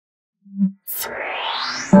This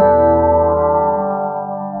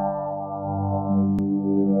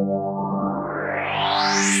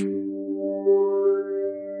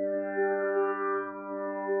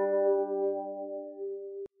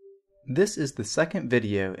is the second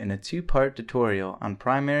video in a two-part tutorial on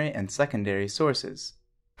primary and secondary sources.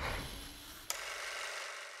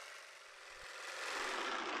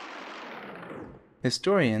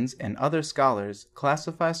 Historians and other scholars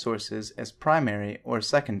classify sources as primary or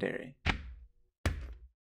secondary.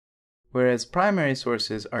 Whereas primary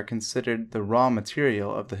sources are considered the raw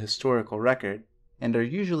material of the historical record and are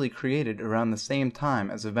usually created around the same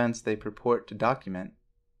time as events they purport to document,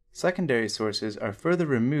 secondary sources are further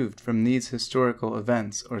removed from these historical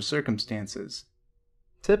events or circumstances.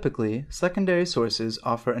 Typically, secondary sources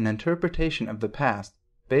offer an interpretation of the past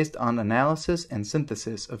based on analysis and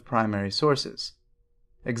synthesis of primary sources.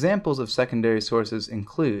 Examples of secondary sources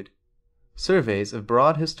include surveys of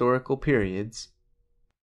broad historical periods,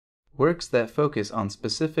 works that focus on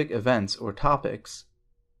specific events or topics,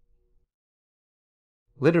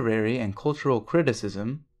 literary and cultural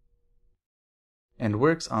criticism, and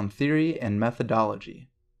works on theory and methodology.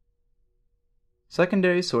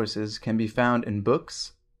 Secondary sources can be found in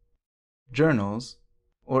books, journals,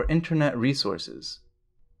 or internet resources.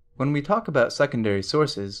 When we talk about secondary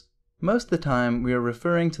sources, most of the time we are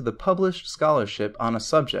referring to the published scholarship on a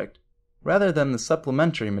subject rather than the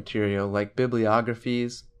supplementary material like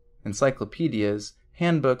bibliographies, encyclopedias,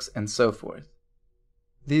 handbooks, and so forth.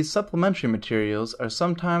 These supplementary materials are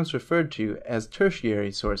sometimes referred to as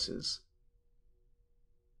tertiary sources.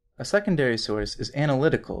 A secondary source is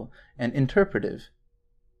analytical and interpretive.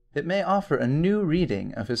 It may offer a new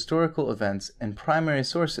reading of historical events and primary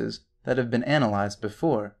sources that have been analyzed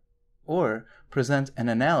before, or present an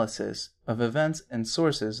analysis of events and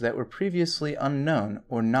sources that were previously unknown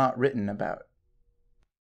or not written about.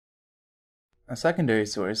 A secondary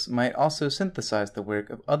source might also synthesize the work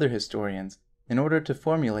of other historians in order to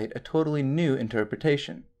formulate a totally new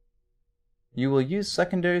interpretation. You will use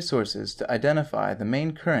secondary sources to identify the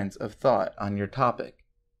main currents of thought on your topic,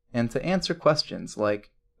 and to answer questions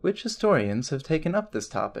like, which historians have taken up this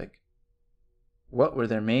topic? What were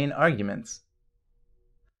their main arguments?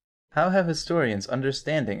 How have historians'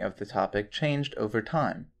 understanding of the topic changed over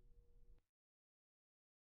time?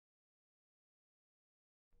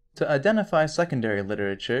 To identify secondary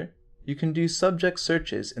literature, you can do subject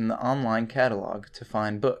searches in the online catalog to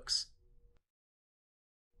find books,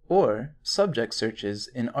 or subject searches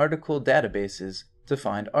in article databases to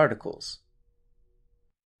find articles.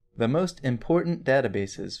 The most important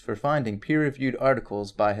databases for finding peer-reviewed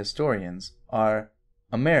articles by historians are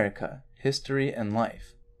America, History and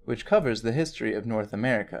Life, which covers the history of North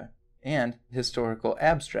America, and Historical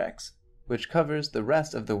Abstracts, which covers the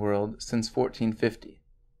rest of the world since 1450.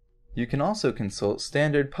 You can also consult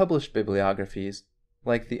standard published bibliographies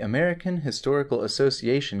like the American Historical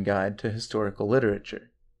Association Guide to Historical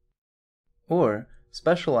Literature, or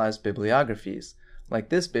specialized bibliographies, like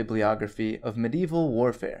this bibliography of medieval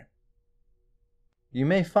warfare. You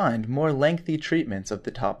may find more lengthy treatments of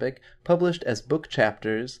the topic published as book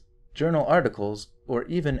chapters, journal articles, or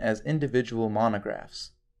even as individual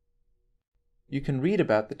monographs. You can read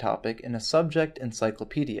about the topic in a subject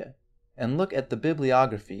encyclopedia, and look at the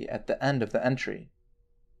bibliography at the end of the entry.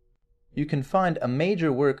 You can find a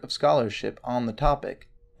major work of scholarship on the topic,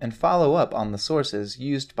 and follow up on the sources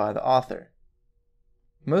used by the author.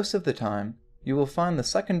 Most of the time, you will find the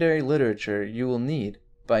secondary literature you will need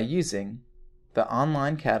by using the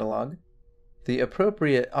online catalog, the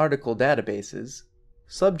appropriate article databases,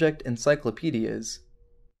 subject encyclopedias,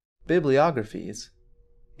 bibliographies,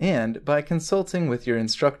 and by consulting with your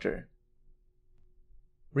instructor.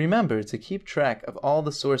 Remember to keep track of all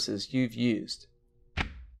the sources you've used.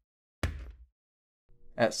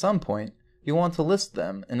 At some point, you'll want to list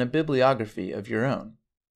them in a bibliography of your own.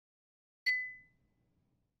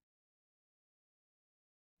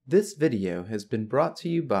 This video has been brought to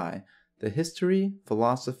you by the History,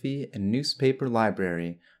 Philosophy, and Newspaper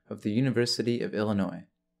Library of the University of Illinois.